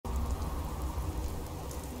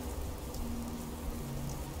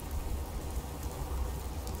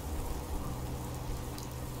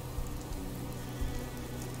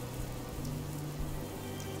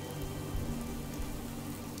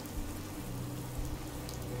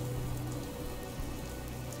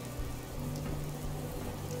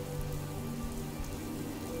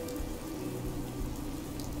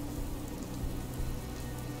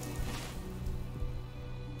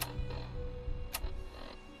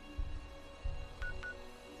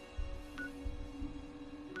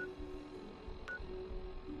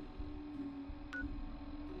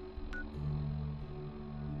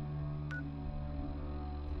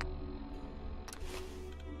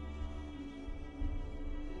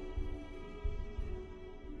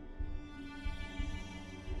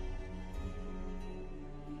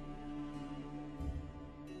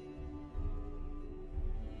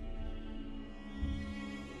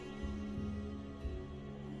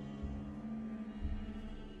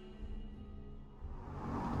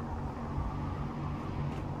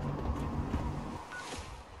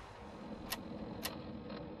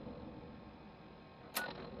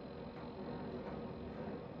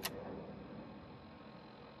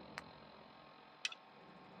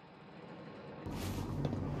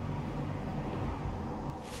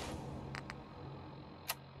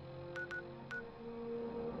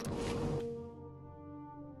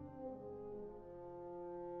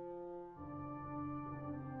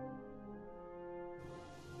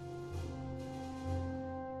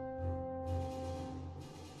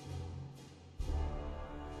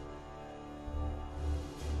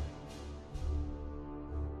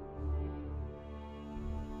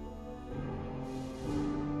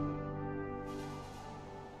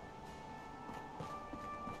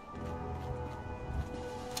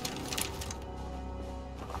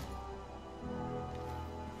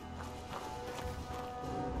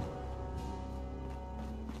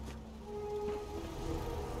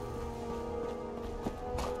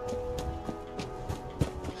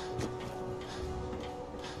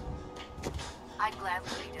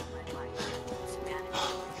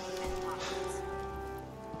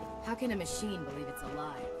How can a machine believe it's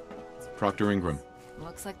alive? Proctor Ingram.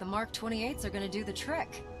 Looks like the Mark 28s are gonna do the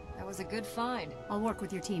trick. That was a good find. I'll work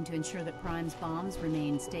with your team to ensure that Prime's bombs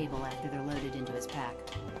remain stable after they're loaded into his pack.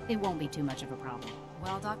 It won't be too much of a problem.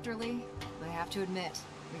 Well, Dr. Lee, I have to admit,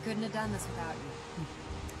 we couldn't have done this without you.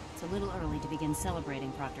 It's a little early to begin celebrating,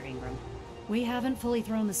 Proctor Ingram. We haven't fully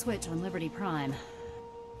thrown the switch on Liberty Prime.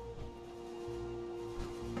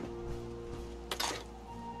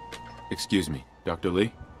 Excuse me, Dr.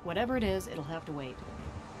 Lee? Whatever it is, it'll have to wait.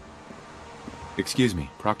 Excuse me,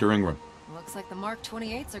 Proctor Ingram. Looks like the Mark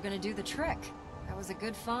 28s are gonna do the trick. That was a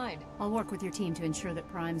good find. I'll work with your team to ensure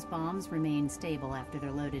that Prime's bombs remain stable after they're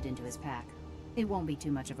loaded into his pack. It won't be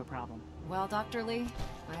too much of a problem. Well, Dr. Lee,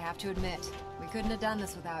 I have to admit, we couldn't have done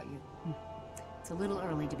this without you. It's a little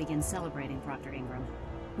early to begin celebrating, Proctor Ingram.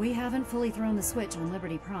 We haven't fully thrown the switch on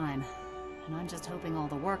Liberty Prime, and I'm just hoping all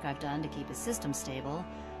the work I've done to keep his system stable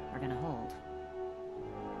are gonna hold.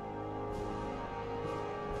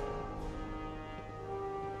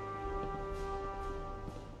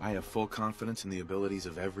 I have full confidence in the abilities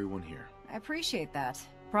of everyone here. I appreciate that.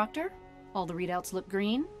 Proctor, all the readouts look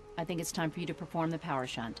green. I think it's time for you to perform the power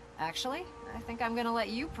shunt. Actually, I think I'm gonna let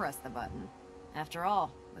you press the button. After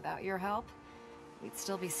all, without your help, we'd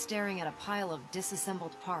still be staring at a pile of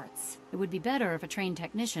disassembled parts. It would be better if a trained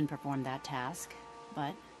technician performed that task,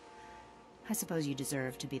 but I suppose you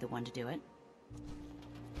deserve to be the one to do it.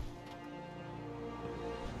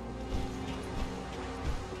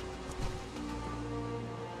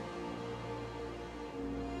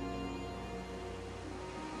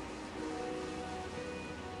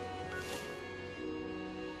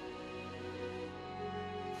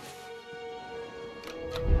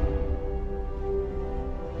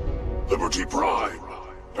 Liberty Prime,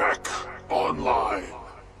 back online.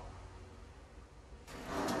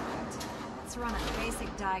 Let's run a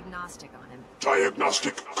basic diagnostic on him.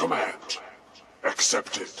 Diagnostic command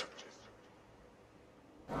accepted.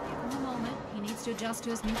 Give him a moment. He needs to adjust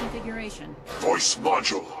to his new configuration. Voice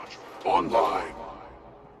module online.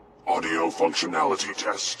 Audio functionality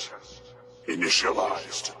test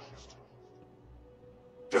initialized.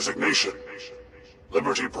 Designation: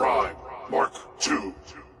 Liberty Prime Mark II.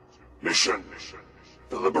 Mission: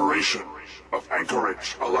 the liberation of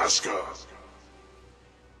Anchorage, Alaska.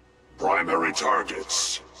 Primary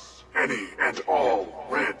targets: any and all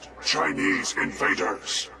red Chinese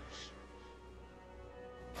invaders.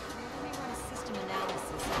 Let me run a system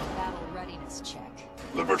analysis and battle readiness check.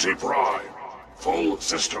 Liberty Prime, full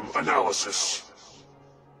system analysis.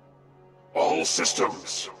 All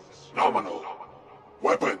systems nominal.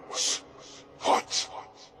 Weapons hot.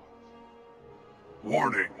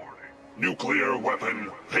 Warning. Nuclear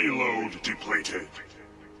weapon payload depleted.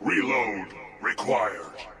 Reload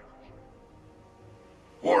required.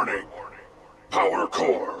 Warning. Power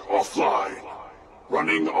core offline.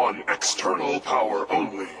 Running on external power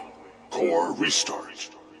only. Core restart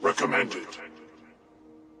recommended.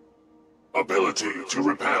 Ability to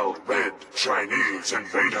repel red Chinese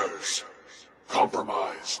invaders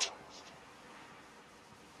compromised.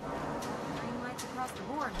 Green lights across the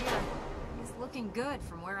board here. He's looking good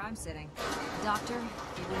from where I'm sitting. Doctor,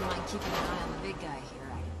 if you wouldn't mind keeping an eye on the big guy here,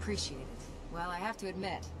 I'd appreciate it. Well, I have to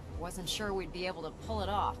admit, wasn't sure we'd be able to pull it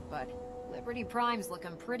off, but Liberty Prime's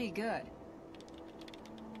looking pretty good.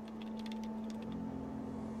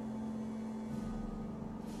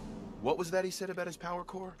 What was that he said about his power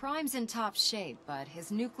core? Prime's in top shape, but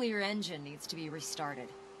his nuclear engine needs to be restarted.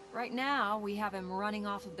 Right now, we have him running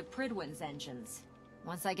off of the Pridwin's engines.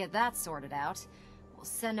 Once I get that sorted out, we'll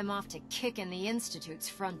send him off to kick in the Institute's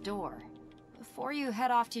front door. Before you head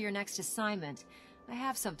off to your next assignment, I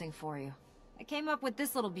have something for you. I came up with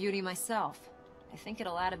this little beauty myself. I think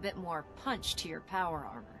it'll add a bit more punch to your power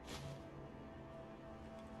armor.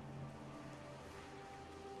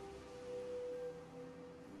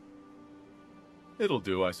 It'll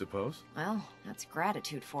do, I suppose. Well, that's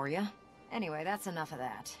gratitude for you. Anyway, that's enough of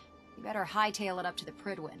that. You better hightail it up to the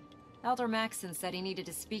Pridwin. Elder Maxson said he needed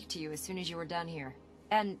to speak to you as soon as you were done here.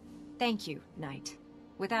 And thank you, Knight.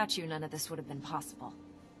 Without you, none of this would have been possible.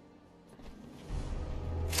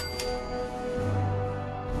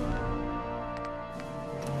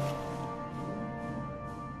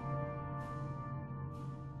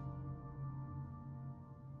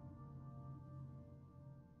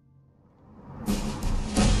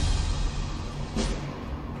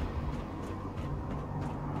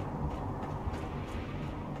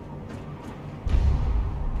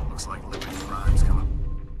 Looks like Liberty Prime's coming.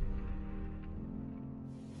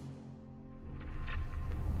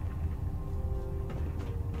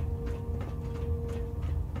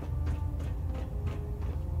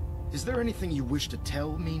 Is there anything you wish to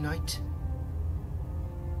tell me, Knight?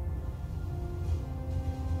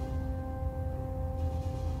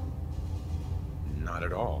 Not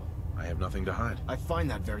at all. I have nothing to hide. I find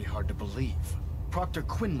that very hard to believe. Proctor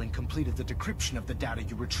Quinlan completed the decryption of the data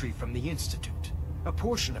you retrieved from the Institute. A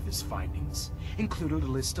portion of his findings included a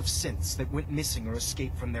list of synths that went missing or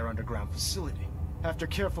escaped from their underground facility. After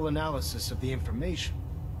careful analysis of the information,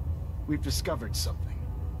 we've discovered something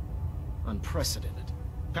unprecedented.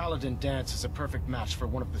 Paladin Danse is a perfect match for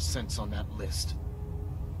one of the synths on that list.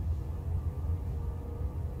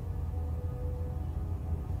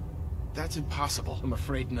 That's impossible. I'm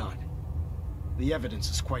afraid not. The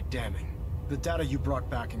evidence is quite damning. The data you brought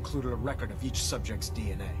back included a record of each subject's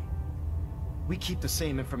DNA. We keep the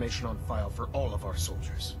same information on file for all of our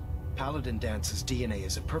soldiers. Paladin Dance's DNA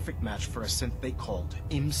is a perfect match for a synth they called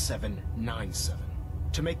M797.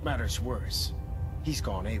 To make matters worse, he's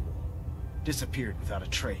gone AWOL. Disappeared without a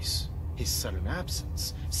trace. His sudden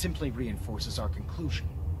absence simply reinforces our conclusion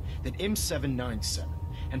that M797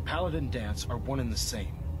 and Paladin Danse are one and the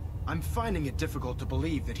same. I'm finding it difficult to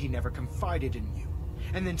believe that he never confided in you,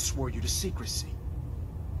 and then swore you to secrecy.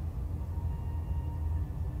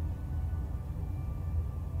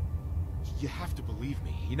 You have to believe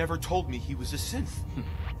me. He never told me he was a synth.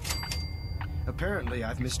 Apparently,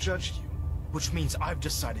 I've misjudged you, which means I've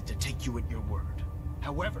decided to take you at your word.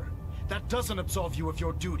 However, that doesn't absolve you of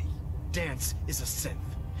your duty. Danse is a synth.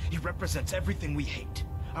 He represents everything we hate.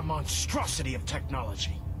 A monstrosity of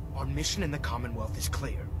technology. Our mission in the Commonwealth is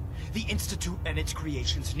clear. The Institute and its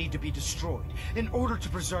creations need to be destroyed in order to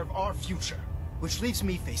preserve our future. Which leaves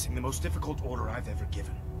me facing the most difficult order I've ever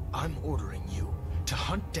given. I'm ordering you to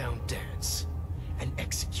hunt down Danse and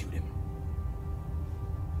execute him.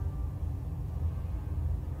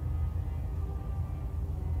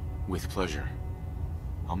 With pleasure.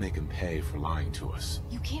 I'll make him pay for lying to us.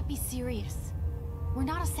 You can't be serious. We're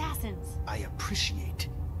not assassins. I appreciate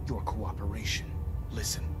your cooperation.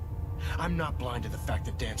 Listen, I'm not blind to the fact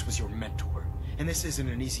that Danse was your mentor, and this isn't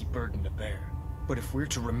an easy burden to bear. But if we're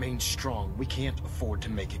to remain strong, we can't afford to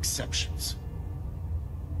make exceptions.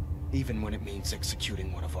 Even when it means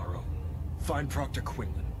executing one of our own. Find Proctor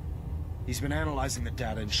Quinlan. He's been analyzing the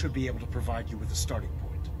data and should be able to provide you with a starting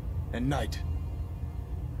point. And Knight,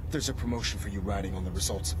 there's a promotion for you riding on the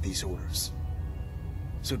results of these orders.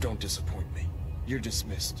 So don't disappoint me. You're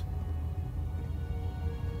dismissed.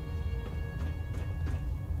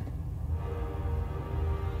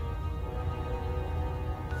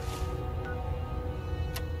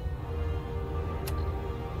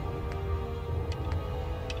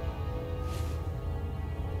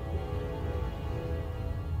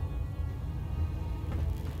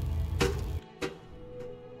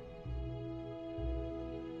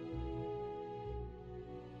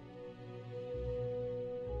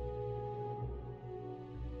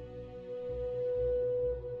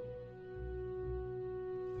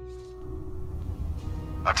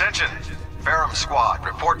 Attention! Ferrum Squad,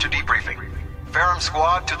 report to debriefing. Ferrum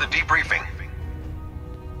Squad to the debriefing.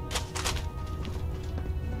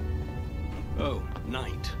 Oh,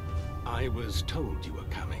 Knight. I was told you were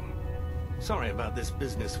coming. Sorry about this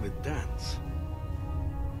business with Danse.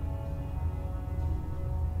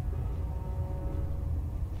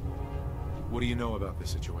 What do you know about this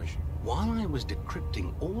situation? While I was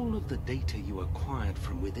decrypting all of the data you acquired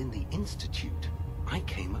from within the Institute, I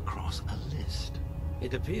came across a list.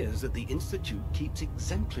 It appears that the Institute keeps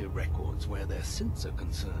exemplary records where their synths are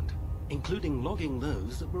concerned, including logging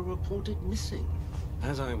those that were reported missing.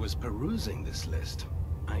 As I was perusing this list,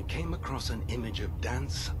 I came across an image of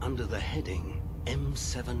Danse under the heading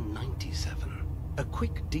M797. A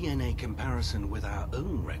quick DNA comparison with our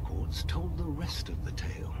own records told the rest of the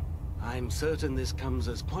tale. I'm certain this comes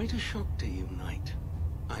as quite a shock to you, Knight.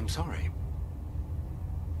 I'm sorry.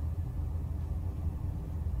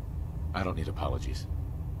 I don't need apologies.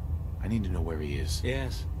 I need to know where he is.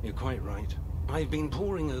 Yes, you're quite right. I've been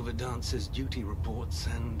poring over Dance's duty reports,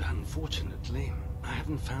 and unfortunately, I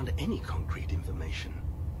haven't found any concrete information.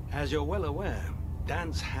 As you're well aware,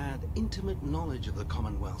 Danse had intimate knowledge of the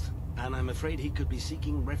Commonwealth, and I'm afraid he could be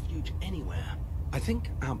seeking refuge anywhere. I think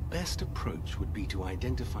our best approach would be to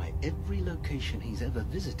identify every location he's ever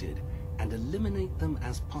visited and eliminate them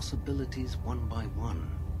as possibilities one by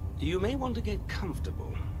one. You may want to get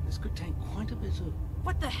comfortable. This could take quite a bit of...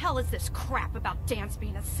 What the hell is this crap about Danse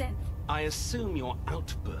being a synth? I assume your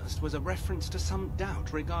outburst was a reference to some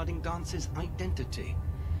doubt regarding Dance's identity.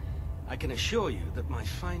 I can assure you that my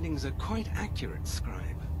findings are quite accurate,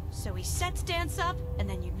 Scribe. So he sets Danse up, and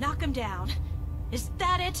then you knock him down. Is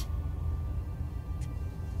that it?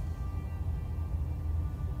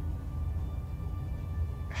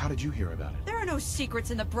 How did you hear about it? There are no secrets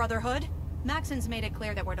in the Brotherhood. Maxon's made it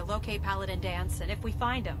clear that we're to locate Paladin Dance, and if we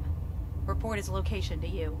find him, report his location to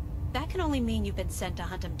you. That can only mean you've been sent to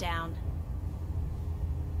hunt him down.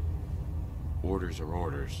 Orders are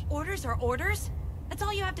orders. Orders are orders? That's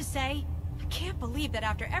all you have to say? I can't believe that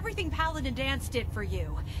after everything Paladin Dance did for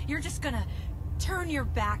you, you're just gonna turn your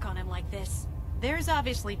back on him like this. There's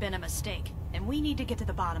obviously been a mistake, and we need to get to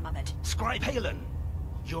the bottom of it. Scribe Halen,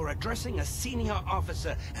 you're addressing a senior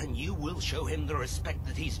officer, and you will show him the respect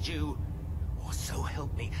that he's due. Or so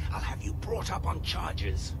help me, I'll have you brought up on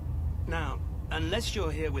charges. Now, unless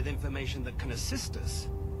you're here with information that can assist us,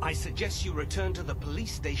 I suggest you return to the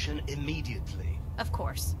police station immediately. Of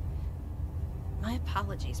course. My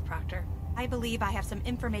apologies, Proctor. I believe I have some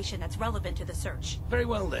information that's relevant to the search. Very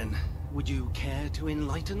well then. Would you care to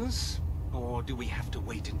enlighten us? Or do we have to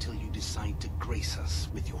wait until you decide to grace us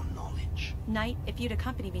with your knowledge? Knight, if you'd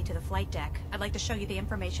accompany me to the flight deck, I'd like to show you the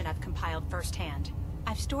information I've compiled firsthand.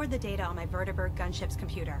 I've stored the data on my Vertibird gunship's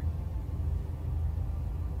computer.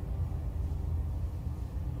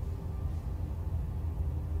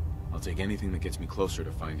 I'll take anything that gets me closer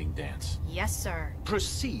to finding Dance. Yes, sir.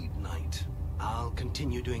 Proceed, Knight. I'll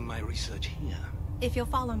continue doing my research here. If you'll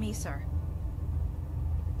follow me, sir.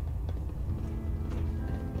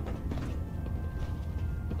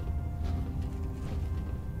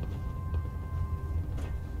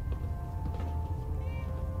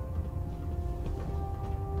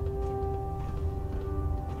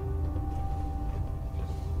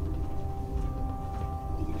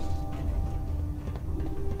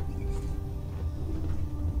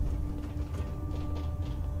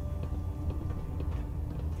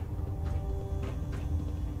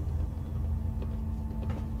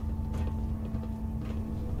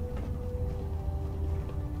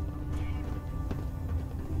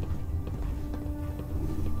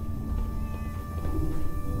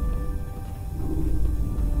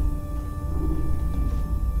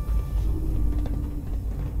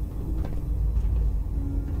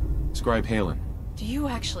 Scribe Halen. Do you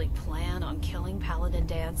actually plan on killing Paladin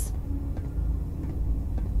Dance?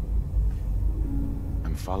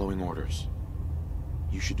 I'm following orders.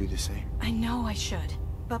 You should do the same. I know I should.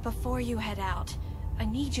 But before you head out, I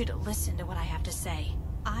need you to listen to what I have to say.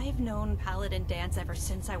 I've known Paladin Dance ever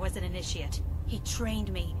since I was an initiate. He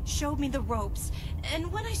trained me, showed me the ropes,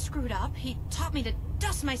 and when I screwed up, he taught me to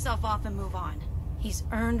dust myself off and move on. He's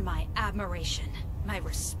earned my admiration, my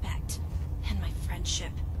respect, and my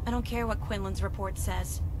friendship. I don't care what Quinlan's report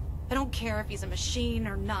says. I don't care if he's a machine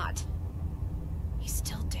or not. He's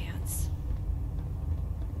still Dance.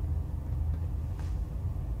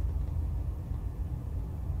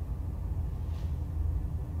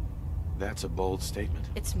 That's a bold statement.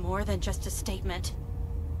 It's more than just a statement.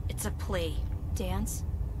 It's a plea. Dance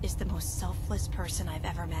is the most selfless person I've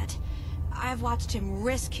ever met. I've watched him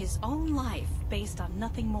risk his own life based on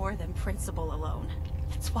nothing more than principle alone.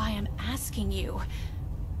 That's why I'm asking you.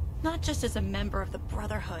 Not just as a member of the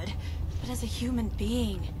Brotherhood, but as a human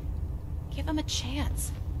being. Give him a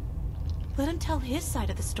chance. Let him tell his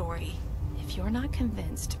side of the story. If you're not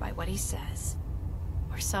convinced by what he says,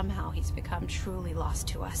 or somehow he's become truly lost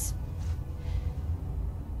to us,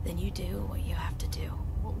 then you do what you have to do.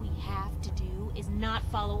 What we have to do is not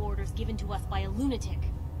follow orders given to us by a lunatic.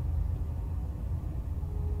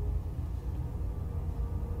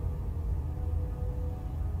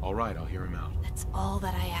 All right, I'll hear him out. That's all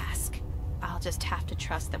that I ask. I'll just have to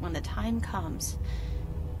trust that when the time comes,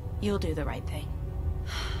 you'll do the right thing.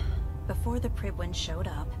 Before the Pribwin showed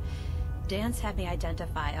up, Dance had me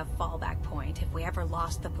identify a fallback point if we ever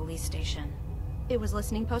lost the police station. It was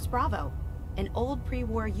Listening Post Bravo, an old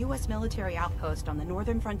pre-war US military outpost on the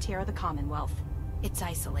northern frontier of the Commonwealth. It's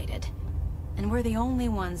isolated, and we're the only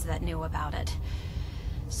ones that knew about it.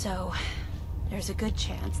 So, there's a good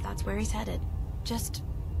chance that's where he's headed. Just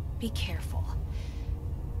be careful.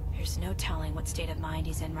 There's no telling what state of mind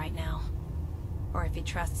he's in right now, or if he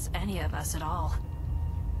trusts any of us at all.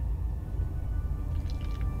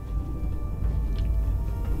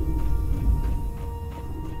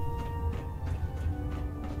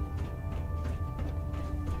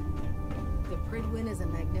 The Prydwen is a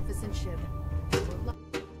magnificent ship.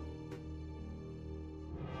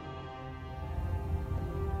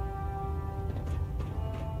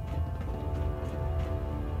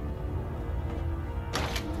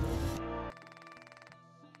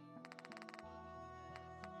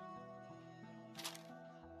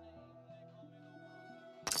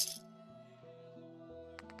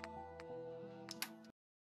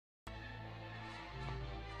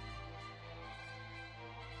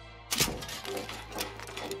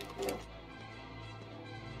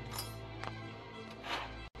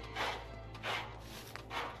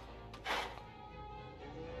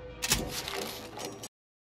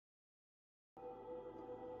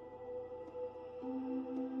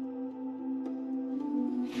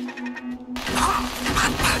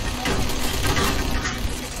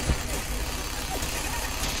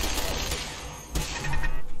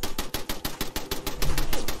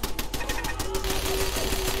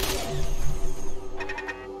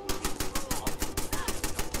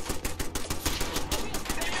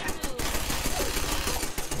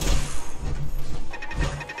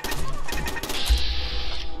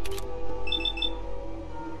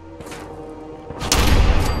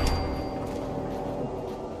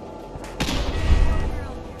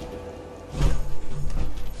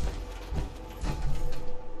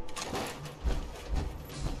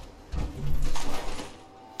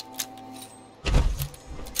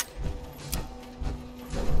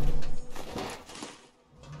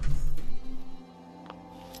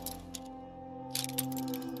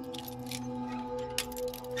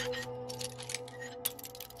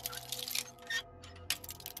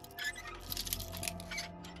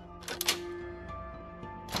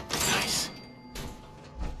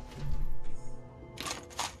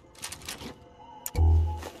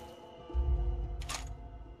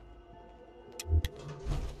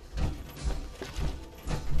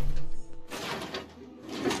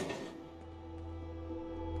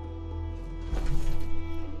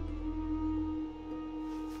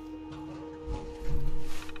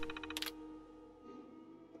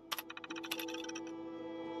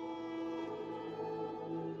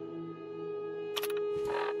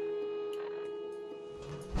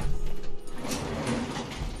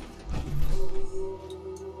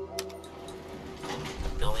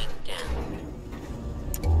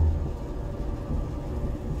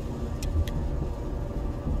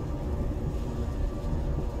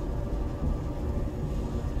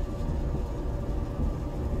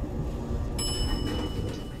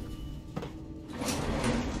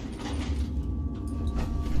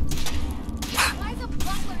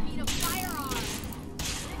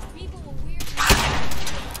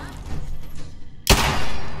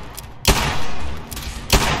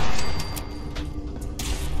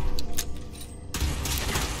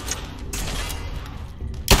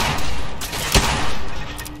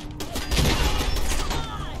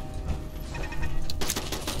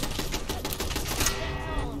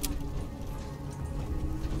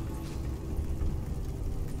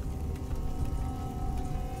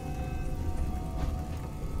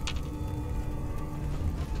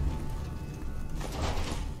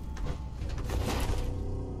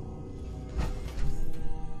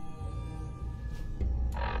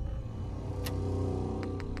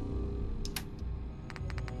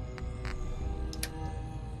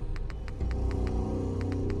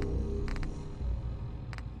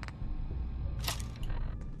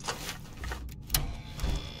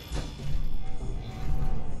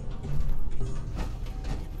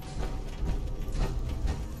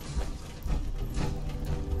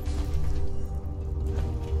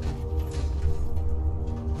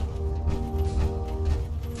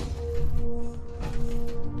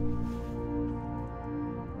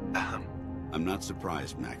 I'm not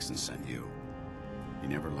surprised Maxon sent you. He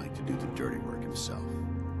never liked to do the dirty work himself.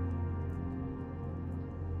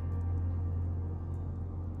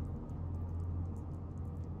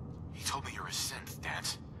 He told me you're a synth,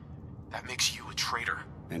 Dance. That makes you a traitor.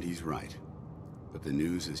 And he's right. But the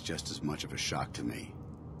news is just as much of a shock to me.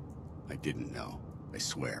 I didn't know, I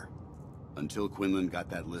swear. Until Quinlan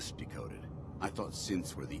got that list decoded, I thought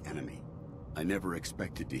synths were the enemy. I never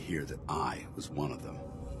expected to hear that I was one of them.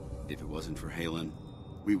 If it wasn't for Halen,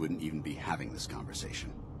 we wouldn't even be having this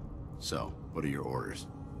conversation. So, what are your orders?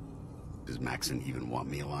 Does Maxon even want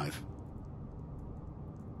me alive?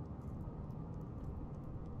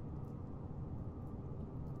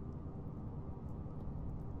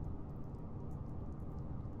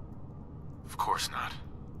 Of course not.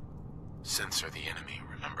 Synths are the enemy,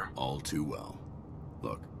 remember? All too well.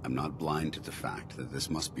 Look, I'm not blind to the fact that this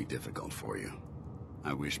must be difficult for you.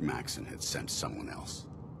 I wish Maxon had sent someone else,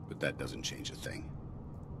 but that doesn't change a thing.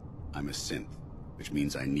 I'm a synth, which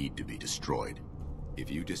means I need to be destroyed.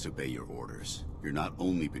 If you disobey your orders, you're not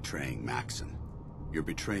only betraying Maxon, you're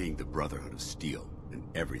betraying the Brotherhood of Steel and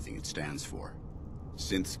everything it stands for.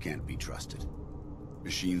 Synths can't be trusted.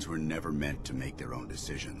 Machines were never meant to make their own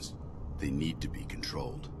decisions. They need to be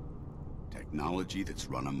controlled. Technology that's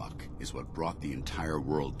run amok is what brought the entire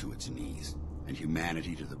world to its knees, and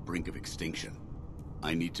humanity to the brink of extinction.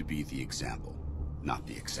 I need to be the example, not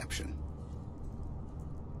the exception.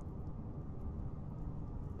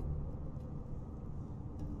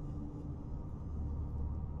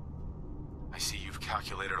 I see you've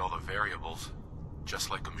calculated all the variables,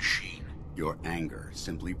 just like a machine. Your anger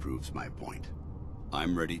simply proves my point.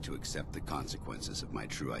 I'm ready to accept the consequences of my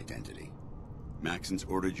true identity. Maxon's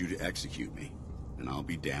ordered you to execute me, and I'll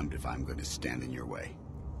be damned if I'm going to stand in your way.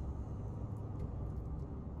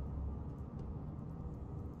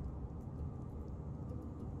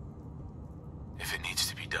 If it needs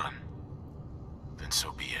to be done, then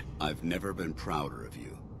so be it. I've never been prouder of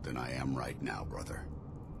you than I am right now, brother.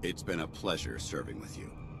 It's been a pleasure serving with you.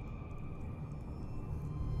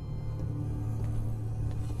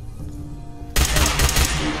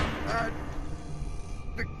 Ad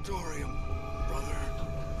Victorium, brother.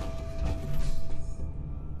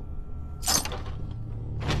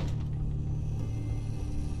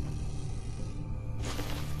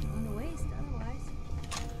 On the waist, otherwise.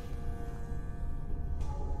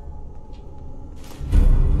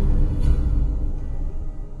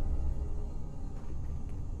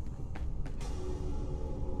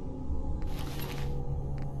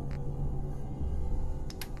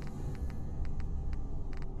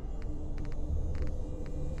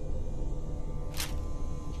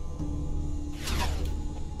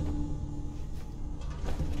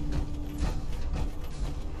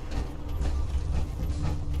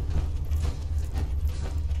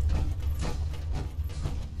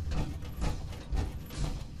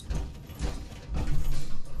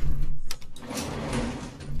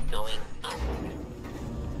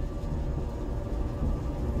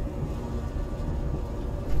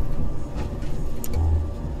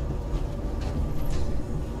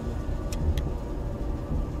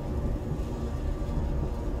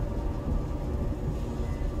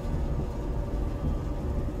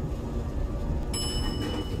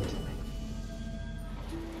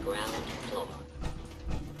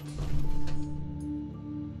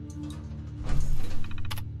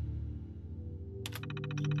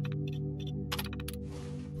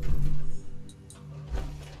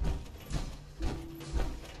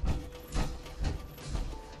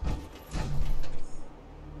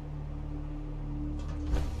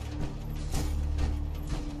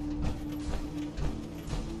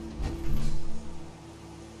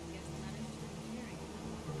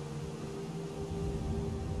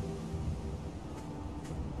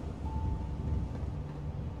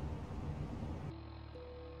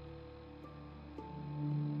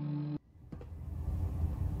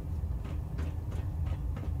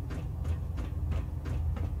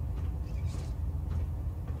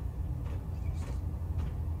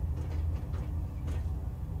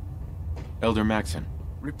 Elder Maxon.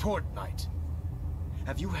 Report, Knight.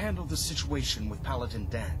 Have you handled the situation with Paladin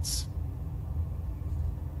Dance?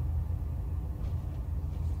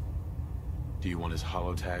 Do you want his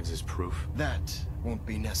holotags as proof? That won't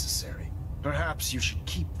be necessary. Perhaps you should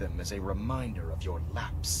keep them as a reminder of your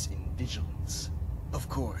lapse in vigilance. Of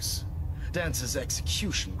course, Dance's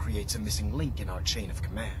execution creates a missing link in our chain of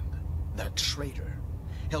command. That traitor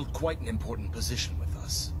held quite an important position with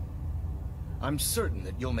us. I'm certain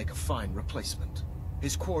that you'll make a fine replacement.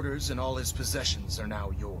 His quarters and all his possessions are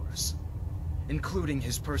now yours, including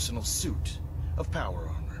his personal suit of power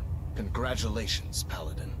armor. Congratulations,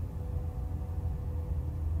 Paladin.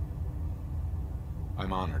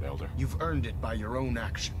 I'm honored, Elder. You've earned it by your own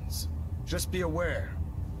actions. Just be aware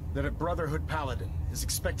that a Brotherhood Paladin is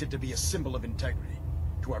expected to be a symbol of integrity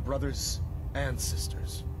to our brothers and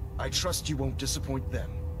sisters. I trust you won't disappoint them,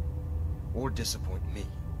 or disappoint me.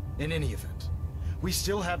 In any event, we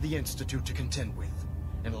still have the Institute to contend with,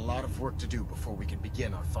 and a lot of work to do before we can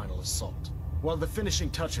begin our final assault. While the finishing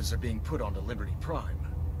touches are being put onto Liberty Prime,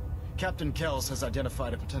 Captain Kells has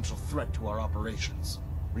identified a potential threat to our operations.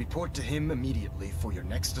 Report to him immediately for your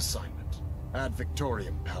next assignment. Ad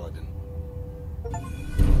Victoriam, Paladin.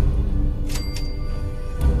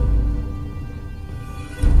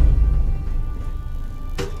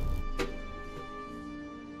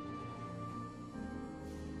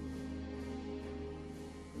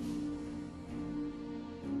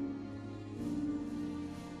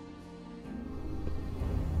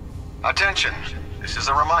 Attention, this is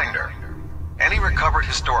a reminder. Any recovered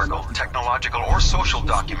historical, technological, or social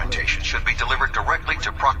documentation should be delivered directly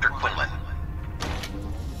to Proctor Quinlan.